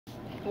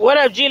What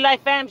up, G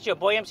Life fam? It's your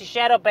boy MC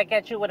Shadow back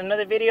at you with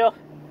another video.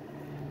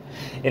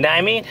 You know what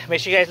I mean? Make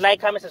sure you guys like,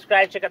 comment,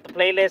 subscribe, check out the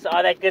playlist,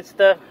 all that good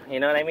stuff.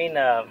 You know what I mean?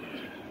 The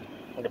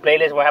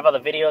playlist will have all the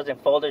videos and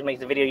folders,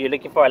 makes the video you're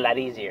looking for a lot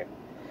easier.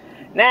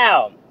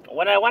 Now,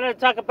 what I wanted to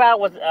talk about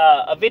was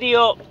a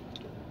video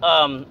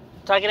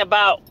talking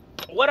about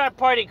what are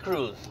party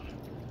crews.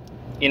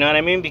 You know what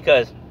I mean?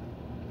 Because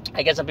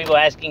I get some people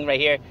asking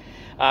right here.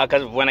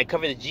 Because when I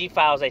cover the G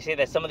files, I say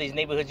that some of these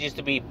neighborhoods used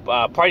to be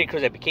party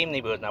crews that became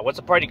neighborhoods. Now, what's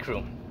a party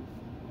crew?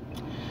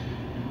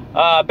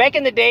 Back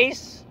in the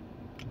days,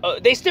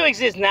 they still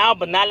exist now,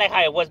 but not like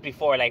how it was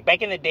before. Like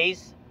back in the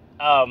days,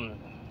 there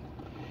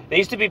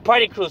used to be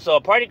party crews. So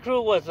a party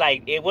crew was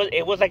like it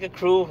was like a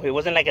crew. It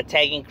wasn't like a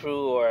tagging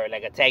crew or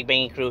like a tag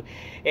banging crew.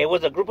 It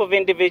was a group of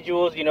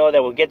individuals, you know,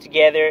 that would get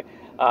together.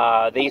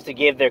 They used to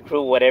give their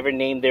crew whatever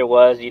name there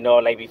was. You know,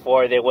 like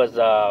before there was.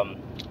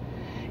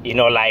 You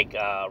know, like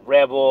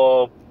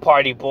Rebel,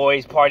 Party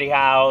Boys, Party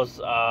House,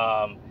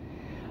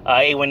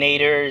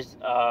 A1ators,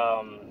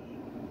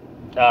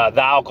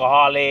 the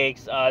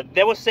Alcoholics.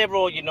 There were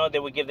several, you know, they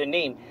would give their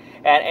name.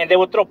 And they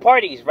would throw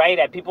parties, right,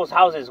 at people's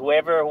houses.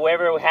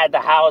 Whoever had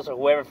the house or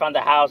whoever found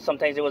the house.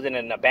 Sometimes it was in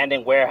an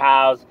abandoned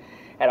warehouse,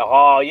 at a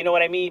hall, you know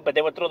what I mean? But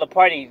they would throw the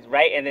parties,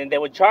 right? And then they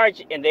would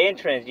charge in the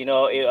entrance, you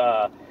know.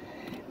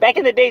 Back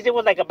in the days, it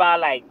was like about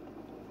like,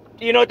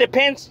 you know,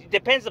 depends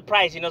the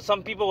price. You know,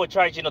 some people would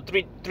charge, you know,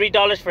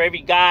 $3 for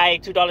every guy,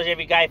 $2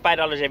 every guy,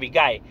 $5 every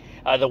guy.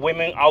 The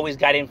women always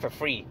got in for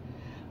free.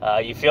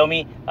 You feel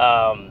me?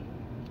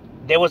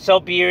 They would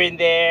sell beer in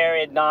there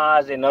and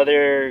Nas and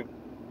other,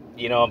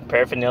 you know,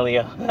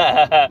 paraphernalia.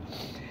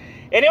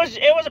 And it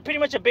was pretty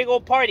much a big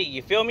old party.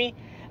 You feel me?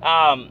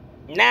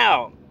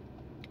 Now,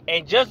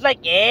 and just like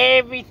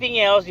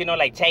everything else, you know,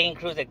 like tagging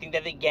crews that think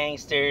that they're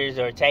gangsters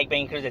or tag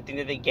banging crews that think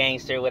that they're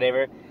gangster,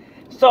 whatever.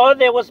 So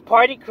there was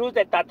party crews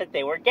that thought that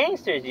they were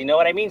gangsters, you know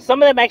what I mean?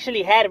 Some of them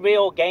actually had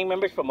real gang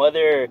members from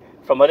other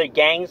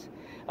gangs,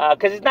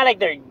 because it's not like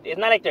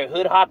they're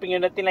hood hopping or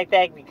nothing like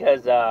that.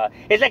 Because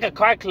it's like a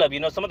car club,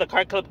 you know. Some of the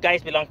car club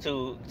guys belong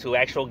to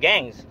actual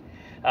gangs.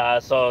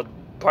 So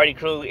party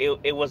crew,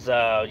 it was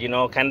you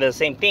know, kind of the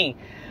same thing.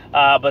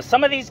 But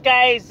some of these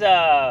guys,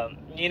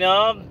 you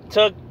know,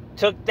 took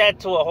that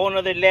to a whole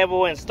nother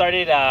level and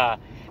started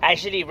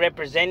actually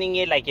representing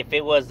it like if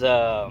it was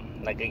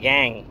like a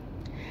gang.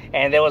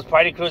 And there was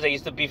party crews that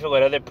used to beef it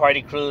with other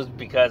party crews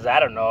because,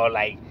 I don't know,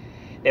 like,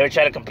 they would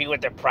try to compete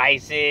with their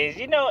prices.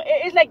 You know,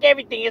 it's like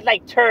everything. It's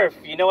like turf,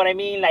 you know what I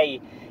mean?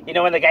 Like, you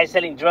know, when the guy's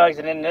selling drugs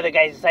and then another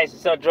guy decides to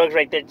sell drugs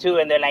right there too.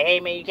 And they're like,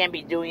 hey, man, you can't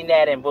be doing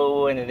that and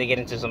boo. And then they get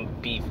into some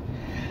beef.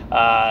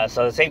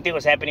 So the same thing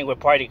was happening with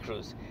party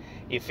crews.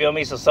 You feel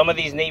me? So some of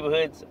these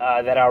neighborhoods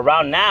that are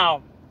around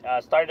now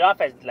started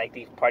off as, like,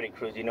 these party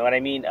crews. You know what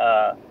I mean?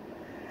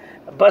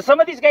 But some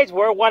of these guys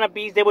were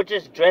wannabes. They would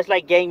just dress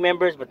like gang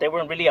members, but they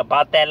weren't really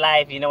about that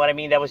life. You know what I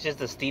mean? That was just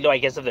the stilo, I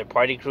guess, of their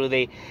party crew.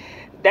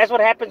 That's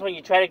what happens when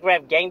you try to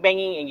grab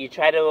gangbanging and you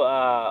try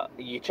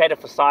to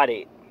facade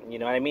it. You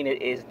know what I mean?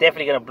 It's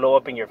definitely gonna blow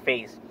up in your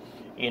face.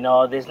 You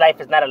know, this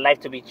life is not a life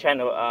to be trying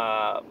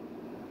to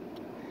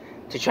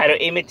try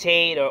to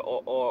imitate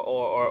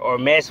or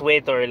mess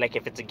with, or like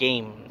if it's a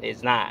game.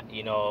 It's not.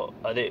 You know,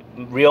 other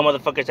real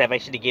motherfuckers have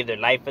actually gave their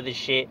life for this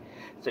shit.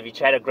 So if you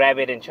try to grab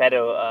it and try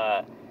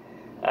to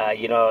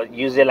you know,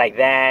 use it like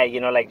that, you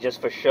know, like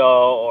just for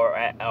show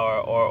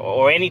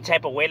or any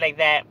type of way like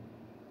that,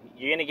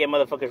 you're gonna get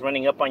motherfuckers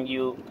running up on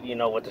you, you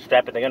know, with the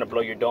strap, and they're gonna blow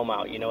your dome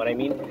out. You know what I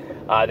mean?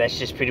 That's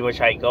just pretty much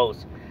how it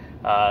goes.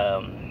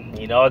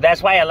 You know,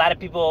 that's why a lot of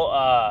people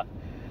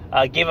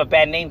give a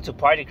bad name to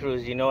party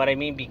crews. You know what I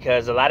mean?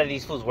 Because a lot of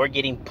these fools were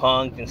getting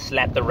punked and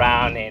slapped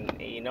around, and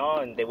you know,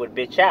 and they would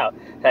bitch out.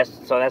 That's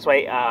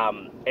why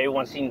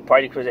everyone's seen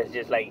party crews as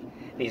just like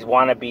these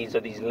wannabes or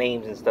these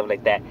lames and stuff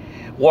like that.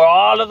 Were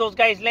all of those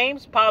guys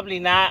lames? Probably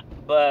not.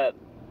 But,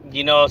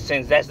 you know,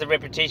 since that's the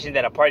reputation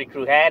that a party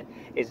crew had,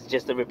 it's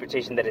just the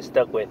reputation that it's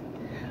stuck with.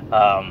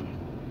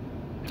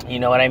 You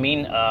know what I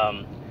mean?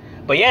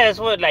 But yeah, that's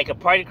what like a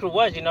party crew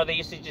was. You know, they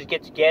used to just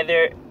get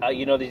together,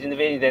 you know, these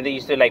individuals, then they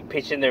used to like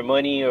pitch in their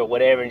money or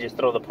whatever and just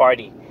throw the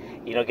party.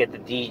 You know, get the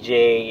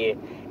DJ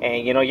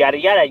and, you know, yada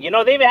yada. You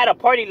know, they even had a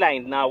party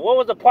line. Now, what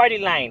was the party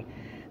line?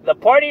 The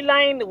party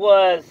line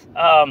was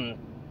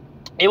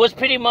it was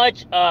pretty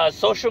much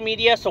social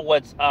media. So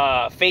what's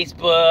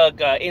Facebook,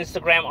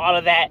 Instagram, all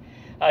of that,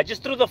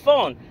 just through the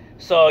phone.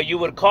 So you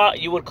would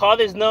call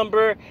this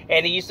number,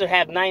 and it used to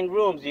have 9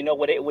 rooms. You know,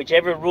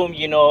 whichever room,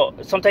 you know,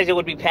 sometimes it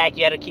would be packed.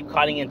 You had to keep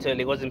calling until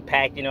it wasn't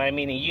packed. You know what I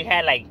mean? And you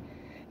had like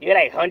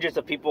hundreds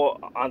of people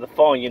on the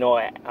phone, you know,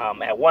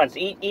 at once.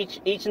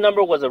 Each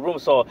number was a room.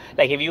 So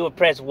like if you would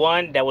press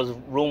 1, that was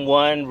room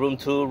 1, room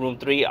 2, room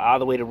 3, all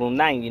the way to room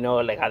 9. You know,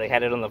 like how they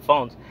had it on the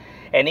phones.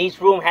 And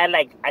each room had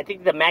like, I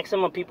think the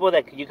maximum people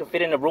that you could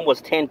fit in a room was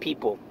 10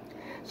 people.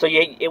 So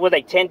it was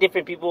like 10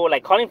 different people,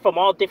 like calling from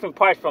all different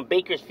parts, from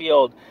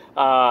Bakersfield,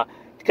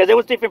 because there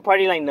was different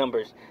party line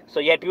numbers. So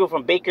you had people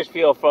from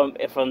Bakersfield, from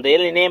the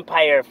Inland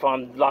Empire,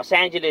 from Los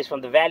Angeles,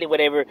 from the Valley,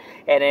 whatever,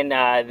 and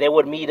then they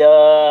would meet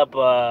up.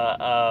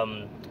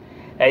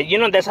 You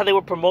know, that's how they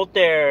would promote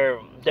their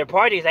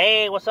parties.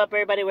 Hey, what's up,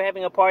 everybody? We're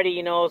having a party,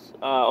 you know,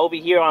 over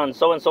here on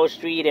so and so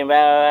street, and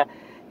blah, blah, blah.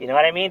 You know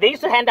what I mean? They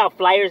used to hand out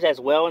flyers as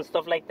well and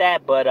stuff like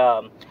that. But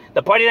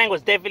the party line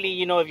was definitely,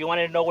 you know, if you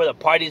wanted to know where the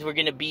parties were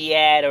gonna be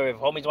at, or if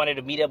homies wanted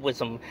to meet up with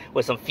some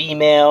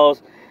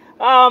females,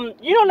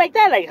 you know, like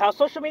that, like how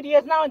social media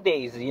is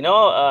nowadays. You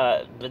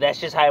know, but that's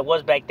just how it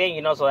was back then.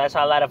 You know, so that's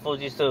how a lot of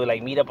fools used to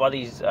like meet up all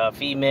these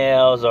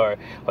females, or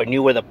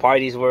knew where the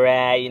parties were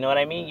at. You know what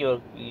I mean?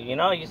 You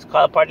know, you used to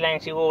call the party line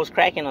and see what was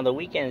cracking on the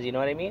weekends. You know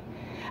what I mean?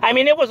 I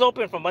mean, it was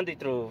open from Monday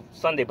through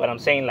Sunday, but I'm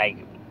saying, like,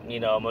 you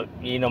know,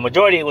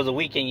 majority it was a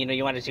weekend. You know,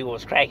 you wanted to see what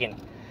was cracking,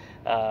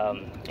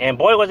 and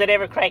boy, was it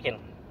ever cracking.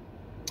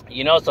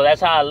 You know, so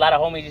that's how a lot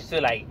of homies used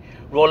to like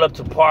roll up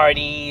to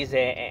parties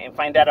and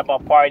find out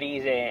about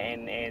parties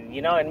and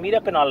you know, and meet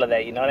up and all of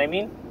that. You know what I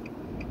mean?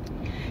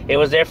 It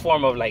was their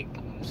form of like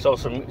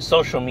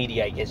social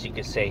media, I guess you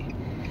could say.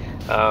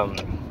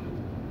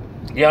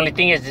 The only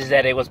thing is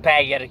that it was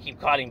packed. You had to keep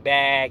calling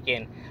back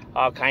and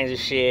all kinds of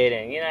shit,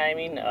 and you know what I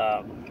mean.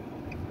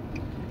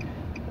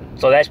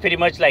 So that's pretty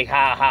much like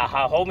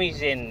how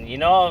homies, and you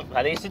know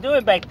how they used to do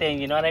it back then.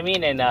 You know what I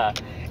mean?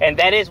 And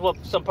that is what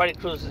some party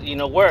crews, you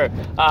know, were.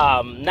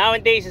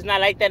 Nowadays it's not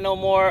like that no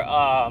more.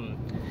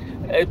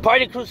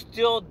 Party crews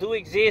still do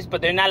exist,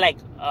 but they're not like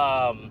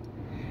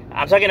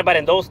I'm talking about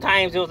in those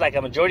times. It was like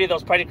a majority of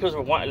those party crews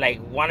were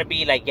want to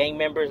be like gang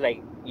members,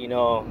 like, you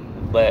know,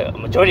 but a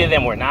majority of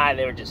them were not.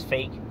 They were just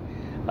fake.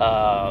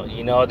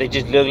 You know, they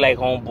just looked like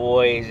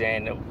homeboys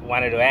and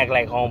wanted to act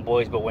like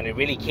homeboys, but when it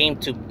really came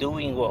to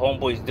doing what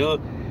homeboys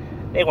do,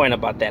 they weren't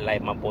about that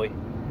life, my boy.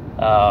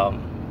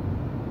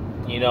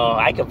 You know,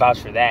 I could vouch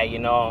for that. You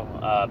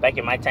know, back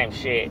in my time,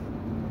 shit,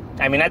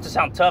 I mean, not to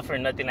sound tough or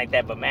nothing like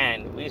that, but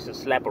man, we used to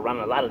slap around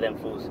a lot of them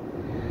fools.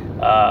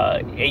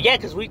 Yeah,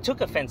 because we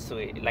took offense to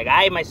it. Like,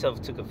 I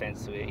myself took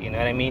offense to it, you know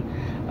what I mean?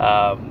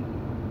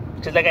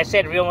 Because like I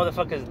said, real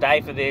motherfuckers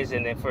die for this,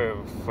 and then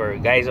for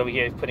guys over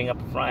here putting up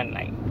a front,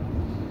 like,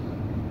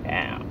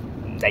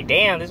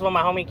 damn, this is what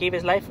my homie gave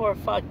his life for?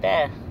 Fuck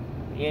that.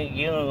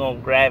 You gonna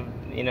grab,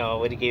 you know,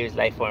 what he gave his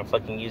life for and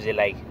fucking use it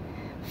like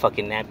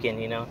fucking napkin,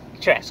 you know?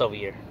 Get your ass over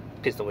here.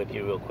 Pistol whip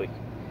you real quick.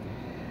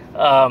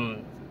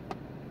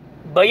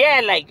 But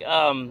yeah, like,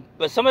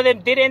 but some of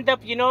them did end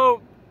up, you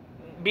know,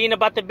 being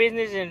about the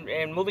business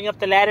and moving up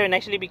the ladder and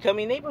actually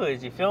becoming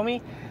neighborhoods, you feel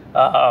me?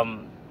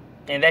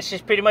 And that's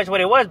just pretty much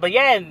what it was. But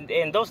yeah,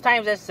 in those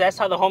times, that's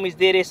how the homies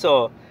did it.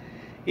 So,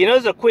 you know,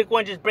 it's a quick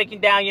one, just breaking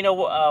down, you know,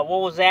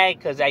 what was that?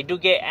 Because I do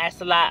get asked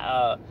a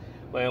lot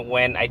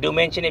when I do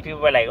mention it.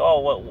 People are like,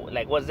 oh,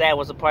 what's that?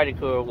 What's a party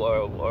crew?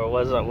 Or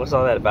what's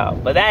all that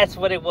about? But that's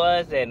what it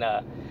was, and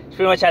it's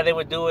pretty much how they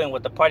were doing,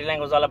 what the party line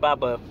was all about.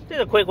 But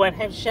just a quick one.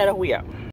 Hey, shout out, we out.